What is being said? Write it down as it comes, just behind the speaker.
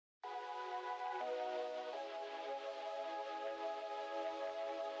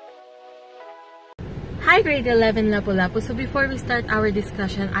Hi grade 11 Lapu-Lapu. So before we start our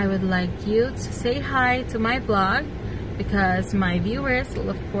discussion, I would like you to say hi to my vlog because my viewers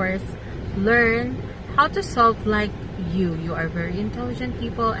will of course learn how to solve like you. You are very intelligent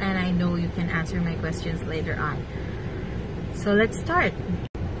people and I know you can answer my questions later on. So let's start.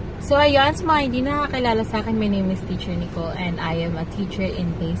 So ayun, sa mga hindi nakakilala sa akin, my name is Teacher Nicole and I am a teacher in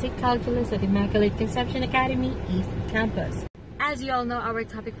Basic Calculus at Immaculate Conception Academy, East Campus. As you all know, our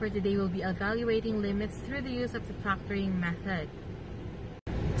topic for today will be evaluating limits through the use of the factoring method.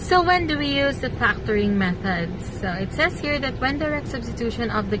 So when do we use the factoring method? So it says here that when direct substitution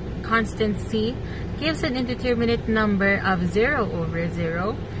of the constant c gives an indeterminate number of 0 over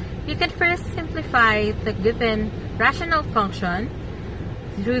 0, you can first simplify the given rational function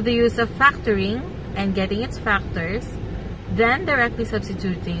through the use of factoring and getting its factors, then directly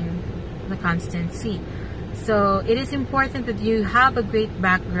substituting the constant c. So it is important that you have a great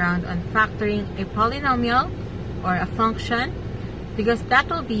background on factoring a polynomial or a function because that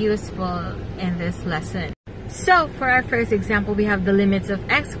will be useful in this lesson. So for our first example, we have the limits of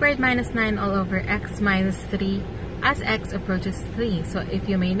x squared minus 9 all over x minus 3 as x approaches 3. So if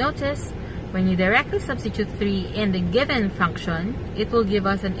you may notice, when you directly substitute 3 in the given function, it will give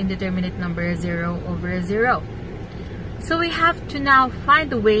us an indeterminate number 0 over 0. So we have to now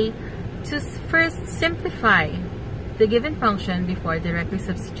find a way to first simplify the given function before directly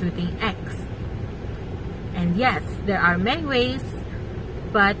substituting x. And yes, there are many ways,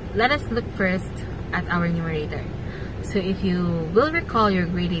 but let us look first at our numerator. So if you will recall your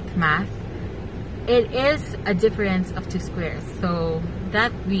grade 8 math, it is a difference of 2 squares. So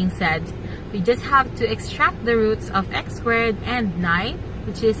that being said, we just have to extract the roots of x squared and 9,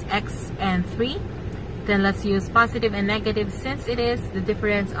 which is x and 3. Then let's use positive and negative since it is the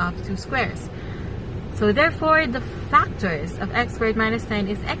difference of 2 squares. So therefore, the factors of x squared minus 9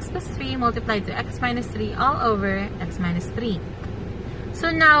 is x plus 3 multiplied to x minus 3 all over x minus 3. So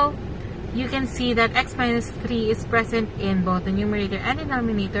now, you can see that x minus 3 is present in both the numerator and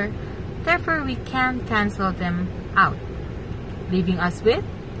denominator. Therefore, we can cancel them out, leaving us with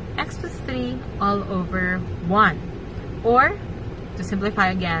x plus 3 all over 1. Or, to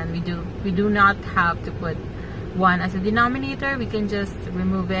simplify again, we do not have to put 1 as a denominator. We can just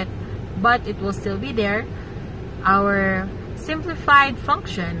remove it, but it will still be there. Our simplified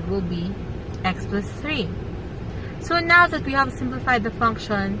function will be x plus 3. So now that we have simplified the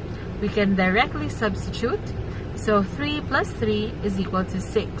function, we can directly substitute. So 3 plus 3 is equal to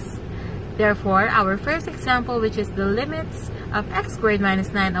 6. Therefore, our first example, which is the limits of x squared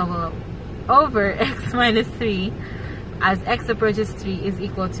minus 9 over x minus 3 as x approaches 3 is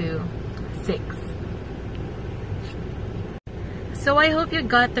equal to 6. So I hope you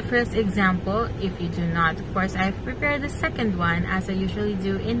got the first example. If you do not, of course, I've prepared the second one as I usually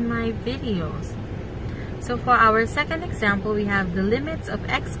do in my videos. So for our second example, we have the limits of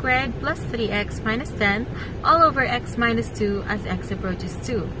x squared plus 3x minus 10 all over x minus 2 as x approaches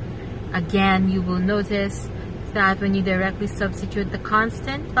 2. Again, you will notice that when you directly substitute the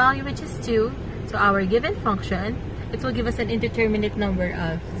constant value, which is 2, to our given function, it will give us an indeterminate number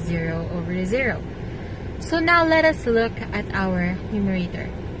of 0 over 0. So now let us look at our numerator.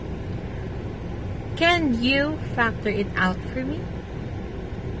 Can you factor it out for me?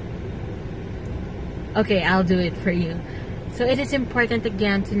 Okay, I'll do it for you. So it is important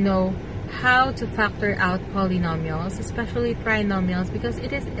again to know how to factor out polynomials, especially trinomials, because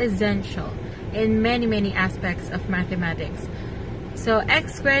it is essential in many aspects of mathematics. So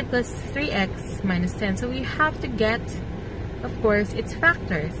x squared plus 3x minus 10. So we have to get, of course, its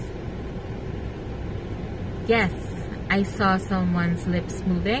factors. Yes, I saw someone's lips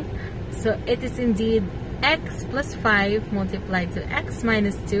moving. So it is indeed x plus 5 multiplied to x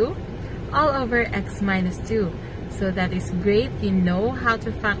minus 2 all over x minus 2. So that is great. You know how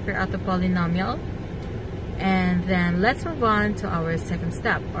to factor out the polynomial. And then let's move on to our second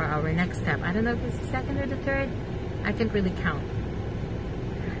step or our next step. I don't know if it's the second or the third. I can't really count.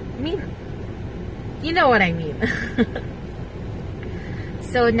 I mean, you know what I mean.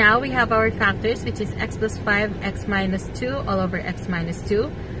 So now we have our factors, which is x plus 5, x minus 2 all over x minus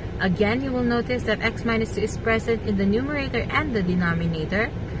 2. Again, you will notice that x minus 2 is present in the numerator and the denominator.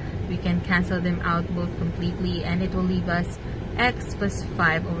 We can cancel them out both completely and it will leave us x plus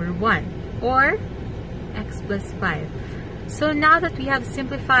 5 over 1 or x plus 5. So now that we have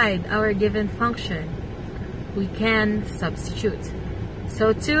simplified our given function, we can substitute.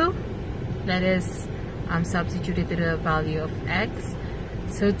 So 2, that is substituted to the value of x.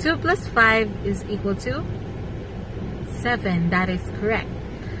 So 2 plus 5 is equal to 7. That is correct.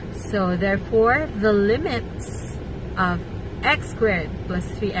 So therefore, the limits of x squared plus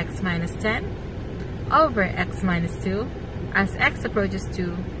 3x minus 10 over x minus 2 as x approaches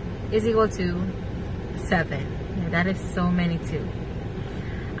 2 is equal to 7. That is so many 2.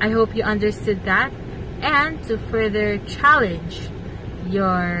 I hope you understood that. And to further challenge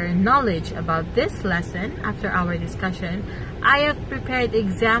your knowledge about this lesson after our discussion, I have prepared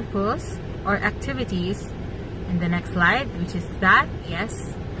examples or activities in the next slide, which is that,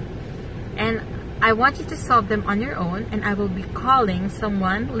 yes. And I want you to solve them on your own, and I will be calling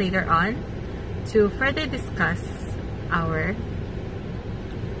someone later on to further discuss our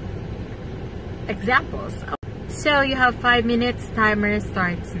examples. So you have 5 minutes, timer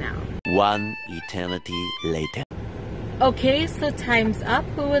starts now. One eternity later. Okay, so time's up.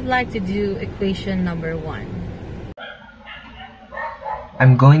 Who would like to do equation number 1?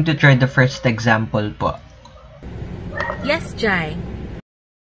 I'm going to try the first example po. Yes, Jai.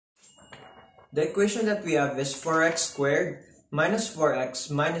 The equation that we have is 4x squared minus 4x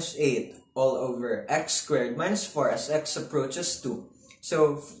minus 8 all over x squared minus 4 as x approaches 2.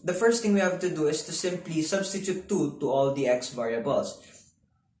 So the first thing we have to do is to simply substitute 2 to all the x variables.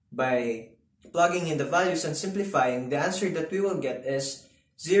 By plugging in the values and simplifying, the answer that we will get is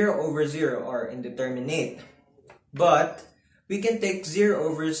 0 over 0 or indeterminate. But we can take 0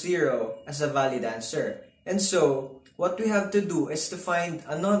 over 0 as a valid answer. And so what we have to do is to find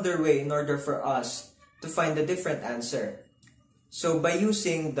another way in order for us to find a different answer. So by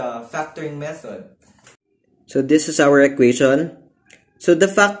using the factoring method. So this is our equation. So the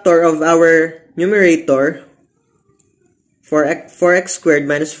factor of our numerator, 4x squared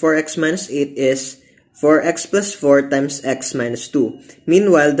minus 4x minus 8 is 4x plus 4 times x minus 2.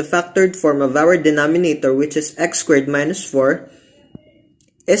 Meanwhile, the factored form of our denominator, which is x squared minus 4,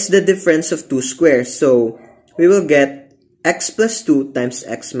 is the difference of two squares. So we will get x plus 2 times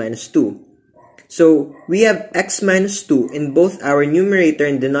x minus 2. So we have x minus 2 in both our numerator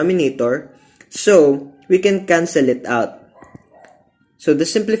and denominator, so we can cancel it out. So the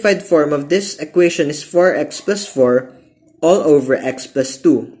simplified form of this equation is 4x plus 4 all over x plus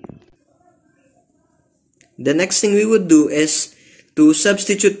 2. The next thing we would do is to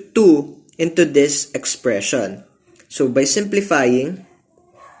substitute 2 into this expression. So by simplifying,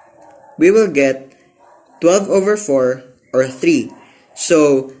 we will get 12 over 4 or 3.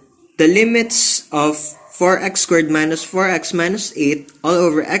 So the limits of 4x squared minus 4x minus 8 all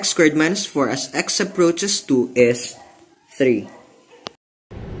over x squared minus 4 as x approaches 2 is 3.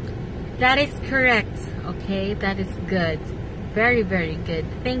 That is correct. Okay, that is good. Very, very good.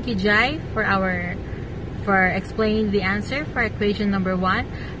 Thank you, Jai, for explaining the answer for equation number 1.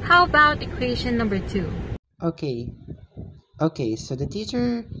 How about equation number 2? Okay, so the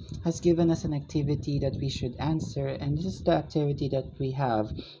teacher has given us an activity that we should answer, and this is the activity that we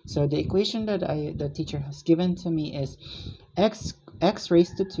have. So the equation that the teacher has given to me is x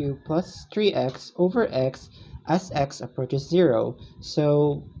raised to 2 plus 3x over x as x approaches 0.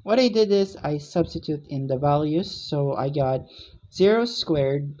 So what I did is I substitute in the values. So I got 0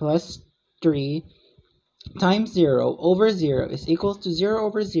 squared plus 3 times 0 over 0 is equal to 0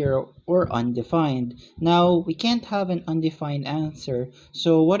 over 0 or undefined. Now, we can't have an undefined answer.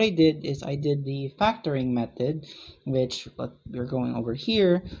 So what I did is I did the factoring method, which we're going over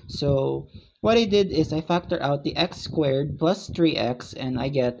here. So what I did is I factor out the x squared plus 3x, and I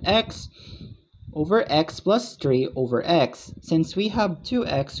get x over x plus 3 over x. Since we have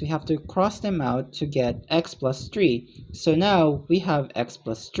 2x, we have to cross them out to get x plus 3. So now we have x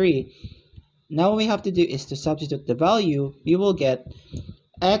plus 3. Now what we have to do is to substitute the value. We will get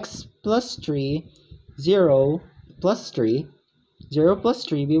x plus 3, 0 plus 3. 0 plus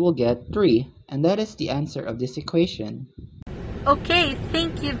 3, we will get 3. And that is the answer of this equation. Okay,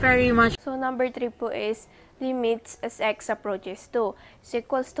 thank you very much. So number 3 po is limits as x approaches 2 is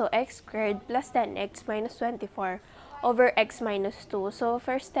equals to x squared plus 10x minus 24 over x minus 2. So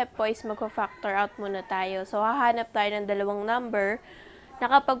first step po is magpa-factor out muna tayo. So hahanap tayo ng dalawang number na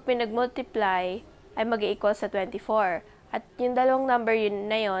kapag pinag-multiply ay mag-equal sa 24. At yung dalawang number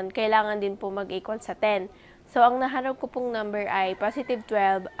na yun, kailangan din po mag-equal sa 10. So ang nahanap ko pong number ay positive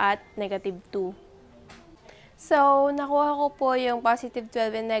 12 at negative 2. So, nakuha ko po yung positive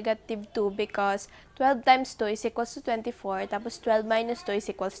 12 and negative 2 because 12 times 2 is equals to 24, tapos 12 minus 2 is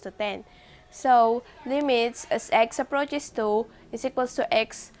equals to 10. So, limits as x approaches 2 is equals to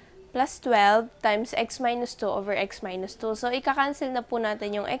x plus 12 times x minus 2 over x minus 2. So, ika-cancel na po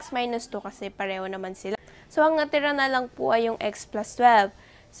natin yung x minus 2 kasi pareho naman sila. So, ang natira na lang po ay yung x plus 12.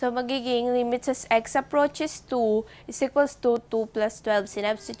 So, magiging limits as x approaches 2 is equals to 2 plus 12.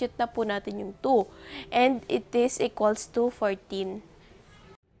 Sinubstitute na po natin yung 2. And it is equals to 14.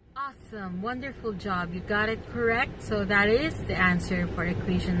 Awesome. Wonderful job. You got it correct. So that is the answer for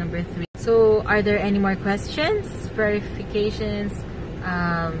equation number 3. So are there any more questions, verifications,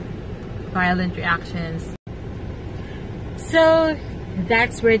 violent reactions? So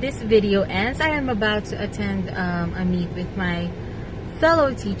that's where this video ends. I am about to attend a meet with my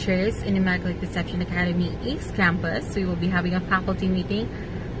fellow teachers in Immaculate Conception Academy East Campus. We will be having a faculty meeting,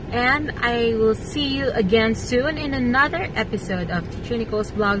 and I will see you again soon in another episode of Teacher Nicole's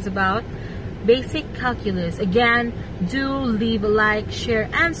Vlogs about basic calculus. Again, do leave a like, share,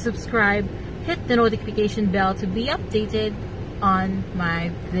 and subscribe. Hit the notification bell to be updated on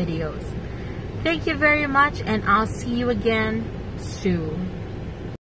my videos. Thank you very much, and I'll see you again soon.